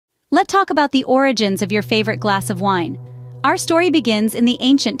Let's talk about the origins of your favorite glass of wine. Our story begins in the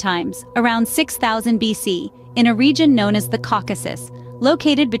ancient times, around 6000 BC, in a region known as the Caucasus,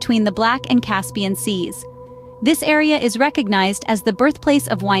 located between the Black and Caspian Seas. This area is recognized as the birthplace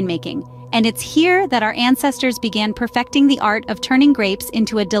of winemaking, and it's here that our ancestors began perfecting the art of turning grapes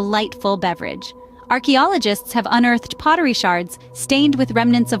into a delightful beverage. Archaeologists have unearthed pottery shards stained with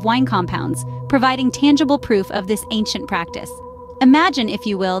remnants of wine compounds, providing tangible proof of this ancient practice. Imagine, if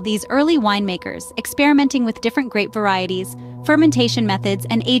you will, these early winemakers experimenting with different grape varieties, fermentation methods,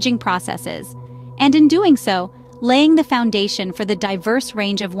 and aging processes, and in doing so, laying the foundation for the diverse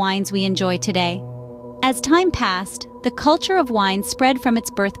range of wines we enjoy today. As time passed, the culture of wine spread from its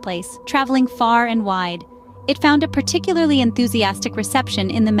birthplace, traveling far and wide. It found a particularly enthusiastic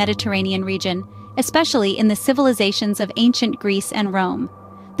reception in the Mediterranean region, especially in the civilizations of ancient Greece and Rome.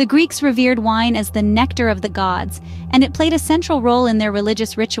 The Greeks revered wine as the nectar of the gods, and it played a central role in their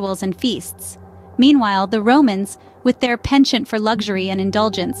religious rituals and feasts. Meanwhile, the Romans, with their penchant for luxury and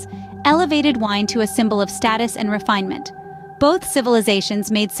indulgence, elevated wine to a symbol of status and refinement. Both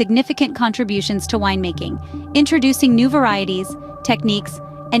civilizations made significant contributions to winemaking, introducing new varieties, techniques,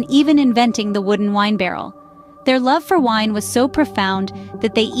 and even inventing the wooden wine barrel. Their love for wine was so profound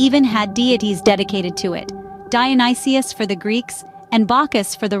that they even had deities dedicated to it, Dionysius for the Greeks and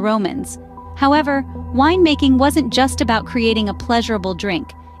Bacchus for the Romans. However, winemaking wasn't just about creating a pleasurable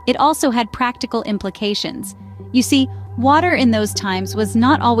drink, it also had practical implications. You see, water in those times was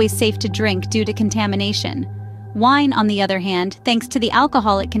not always safe to drink due to contamination. Wine, on the other hand, thanks to the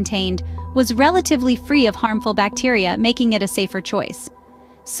alcohol it contained, was relatively free of harmful bacteria, making it a safer choice.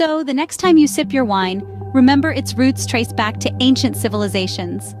 So, the next time you sip your wine, remember its roots trace back to ancient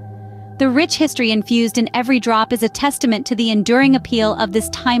civilizations. The rich history infused in every drop is a testament to the enduring appeal of this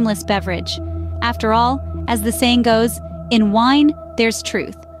timeless beverage. After all, as the saying goes, in wine, there's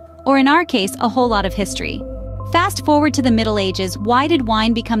truth. Or in our case, a whole lot of history. Fast forward to the Middle Ages, why did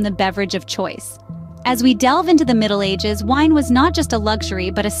wine become the beverage of choice? As we delve into the Middle Ages, wine was not just a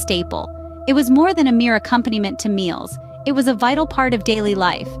luxury but a staple. It was more than a mere accompaniment to meals. It was a vital part of daily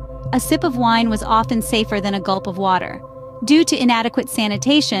life. A sip of wine was often safer than a gulp of water. Due to inadequate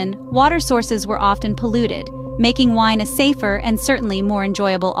sanitation, water sources were often polluted, making wine a safer and certainly more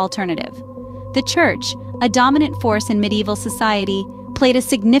enjoyable alternative. The church, a dominant force in medieval society, played a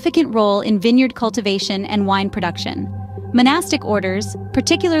significant role in vineyard cultivation and wine production. Monastic orders,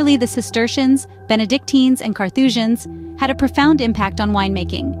 particularly the Cistercians, Benedictines, and Carthusians, had a profound impact on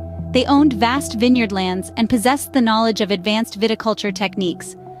winemaking. They owned vast vineyard lands and possessed the knowledge of advanced viticulture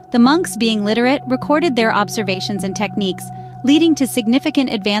techniques. The monks, being literate, recorded their observations and techniques, leading to significant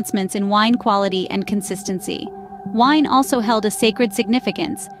advancements in wine quality and consistency. Wine also held a sacred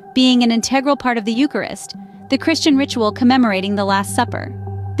significance, being an integral part of the Eucharist, the Christian ritual commemorating the Last Supper.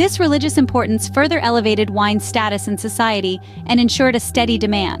 This religious importance further elevated wine's status in society and ensured a steady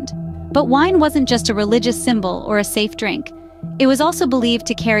demand. But wine wasn't just a religious symbol or a safe drink. It was also believed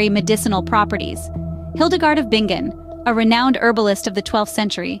to carry medicinal properties. Hildegard of Bingen, a renowned herbalist of the 12th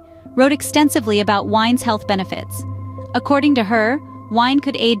century, wrote extensively about wine's health benefits. According to her, wine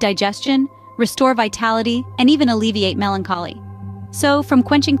could aid digestion, restore vitality, and even alleviate melancholy. So, from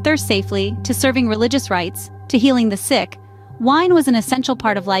quenching thirst safely, to serving religious rites, to healing the sick, wine was an essential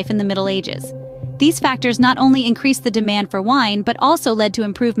part of life in the Middle Ages. These factors not only increased the demand for wine, but also led to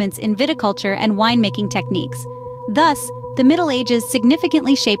improvements in viticulture and winemaking techniques. Thus, the Middle Ages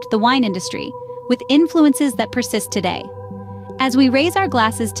significantly shaped the wine industry, with influences that persist today. As we raise our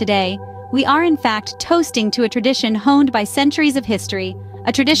glasses today, we are in fact toasting to a tradition honed by centuries of history,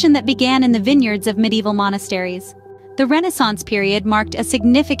 a tradition that began in the vineyards of medieval monasteries. The Renaissance period marked a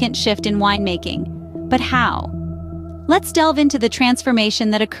significant shift in winemaking. But how? Let's delve into the transformation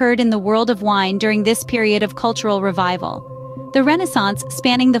that occurred in the world of wine during this period of cultural revival. The Renaissance,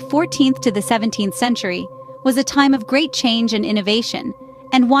 spanning the 14th to the 17th century, was a time of great change and innovation,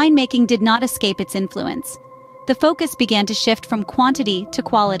 and winemaking did not escape its influence. The focus began to shift from quantity to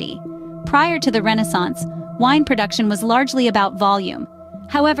quality. Prior to the Renaissance, wine production was largely about volume.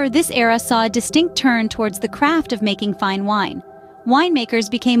 However, this era saw a distinct turn towards the craft of making fine wine. Winemakers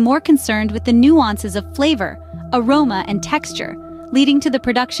became more concerned with the nuances of flavor, aroma, and texture, leading to the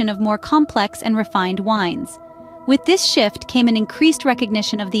production of more complex and refined wines. With this shift came an increased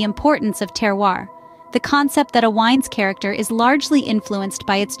recognition of the importance of terroir, the concept that a wine's character is largely influenced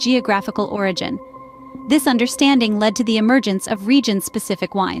by its geographical origin. This understanding led to the emergence of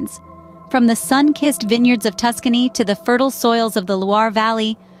region-specific wines. From the sun-kissed vineyards of Tuscany to the fertile soils of the Loire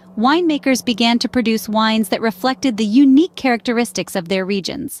Valley, winemakers began to produce wines that reflected the unique characteristics of their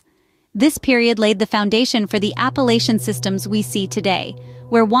regions. This period laid the foundation for the appellation systems we see today,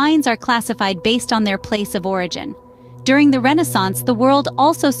 where wines are classified based on their place of origin. During the Renaissance, the world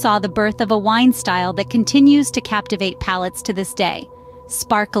also saw the birth of a wine style that continues to captivate palates to this day: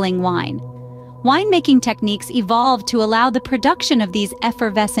 sparkling wine. Winemaking techniques evolved to allow the production of these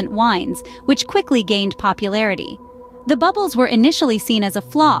effervescent wines, which quickly gained popularity. The bubbles were initially seen as a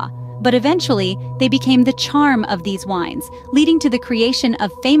flaw, but eventually they became the charm of these wines, leading to the creation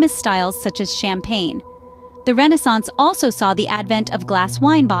of famous styles such as champagne. The Renaissance also saw the advent of glass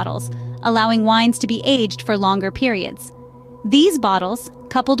wine bottles, allowing wines to be aged for longer periods. These bottles,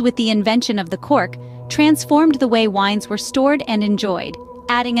 coupled with the invention of the cork, transformed the way wines were stored and enjoyed,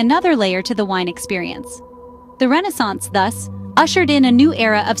 adding another layer to the wine experience. The Renaissance, thus, ushered in a new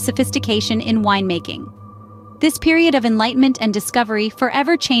era of sophistication in winemaking. This period of enlightenment and discovery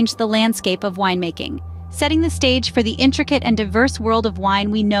forever changed the landscape of winemaking, setting the stage for the intricate and diverse world of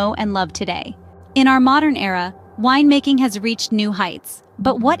wine we know and love today. In our modern era, winemaking has reached new heights,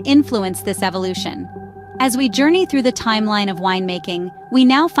 but what influenced this evolution? As we journey through the timeline of winemaking, we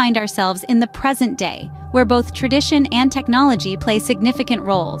now find ourselves in the present day, where both tradition and technology play significant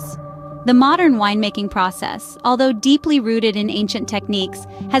roles. The modern winemaking process, although deeply rooted in ancient techniques,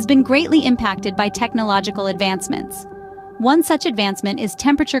 has been greatly impacted by technological advancements. One such advancement is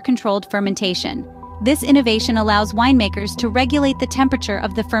temperature-controlled fermentation. This innovation allows winemakers to regulate the temperature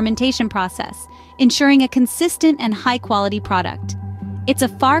of the fermentation process, ensuring a consistent and high-quality product. It's a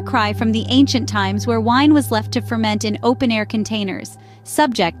far cry from the ancient times where wine was left to ferment in open-air containers,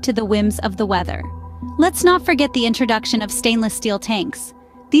 subject to the whims of the weather. Let's not forget the introduction of stainless steel tanks.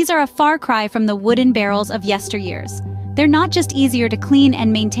 These are a far cry from the wooden barrels of yesteryears. They're not just easier to clean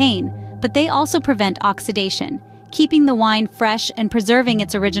and maintain, but they also prevent oxidation, keeping the wine fresh and preserving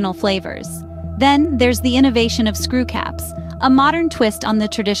its original flavors. Then there's the innovation of screw caps, a modern twist on the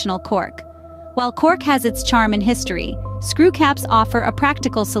traditional cork. While cork has its charm and history, screw caps offer a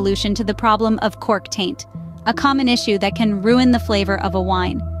practical solution to the problem of cork taint, a common issue that can ruin the flavor of a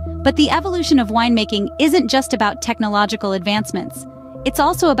wine. But the evolution of winemaking isn't just about technological advancements. It's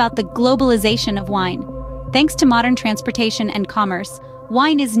also about the globalization of wine. Thanks to modern transportation and commerce,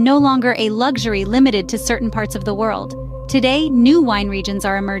 wine is no longer a luxury limited to certain parts of the world. Today, new wine regions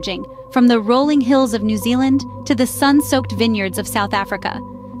are emerging, from the rolling hills of New Zealand to the sun-soaked vineyards of South Africa.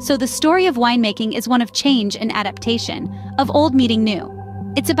 So the story of winemaking is one of change and adaptation, of old meeting new.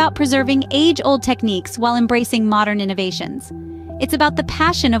 It's about preserving age-old techniques while embracing modern innovations. It's about the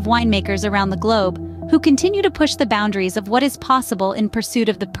passion of winemakers around the globe who continue to push the boundaries of what is possible in pursuit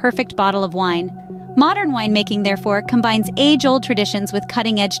of the perfect bottle of wine. Modern winemaking, therefore, combines age-old traditions with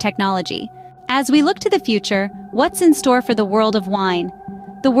cutting-edge technology. As we look to the future, what's in store for the world of wine?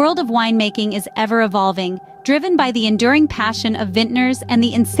 The world of winemaking is ever-evolving, driven by the enduring passion of vintners and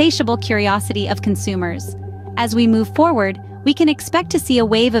the insatiable curiosity of consumers. As we move forward, we can expect to see a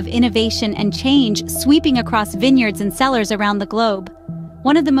wave of innovation and change sweeping across vineyards and cellars around the globe.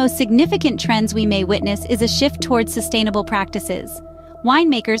 One of the most significant trends we may witness is a shift towards sustainable practices.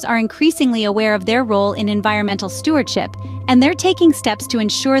 Winemakers are increasingly aware of their role in environmental stewardship, and they're taking steps to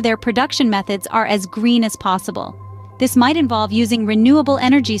ensure their production methods are as green as possible. This might involve using renewable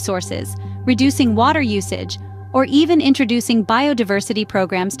energy sources, reducing water usage, or even introducing biodiversity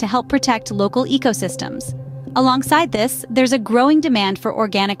programs to help protect local ecosystems. Alongside this, there's a growing demand for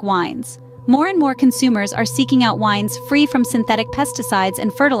organic wines. More and more consumers are seeking out wines free from synthetic pesticides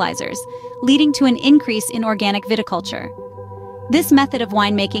and fertilizers, leading to an increase in organic viticulture. This method of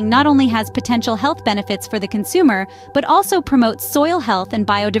winemaking not only has potential health benefits for the consumer, but also promotes soil health and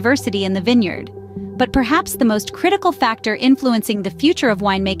biodiversity in the vineyard. But perhaps the most critical factor influencing the future of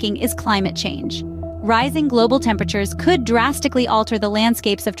winemaking is climate change. Rising global temperatures could drastically alter the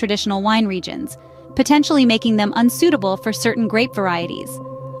landscapes of traditional wine regions, potentially making them unsuitable for certain grape varieties.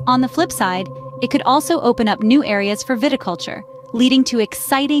 On the flip side, it could also open up new areas for viticulture, leading to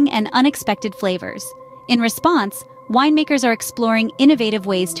exciting and unexpected flavors. In response, winemakers are exploring innovative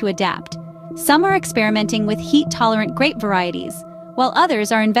ways to adapt. Some are experimenting with heat-tolerant grape varieties, while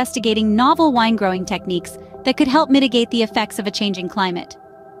others are investigating novel wine-growing techniques that could help mitigate the effects of a changing climate.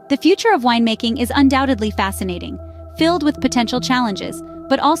 The future of winemaking is undoubtedly fascinating, filled with potential challenges,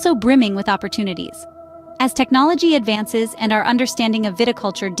 but also brimming with opportunities. As technology advances and our understanding of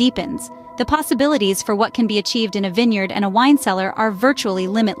viticulture deepens, the possibilities for what can be achieved in a vineyard and a wine cellar are virtually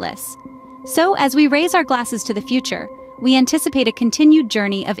limitless. So, as we raise our glasses to the future, we anticipate a continued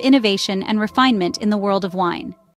journey of innovation and refinement in the world of wine.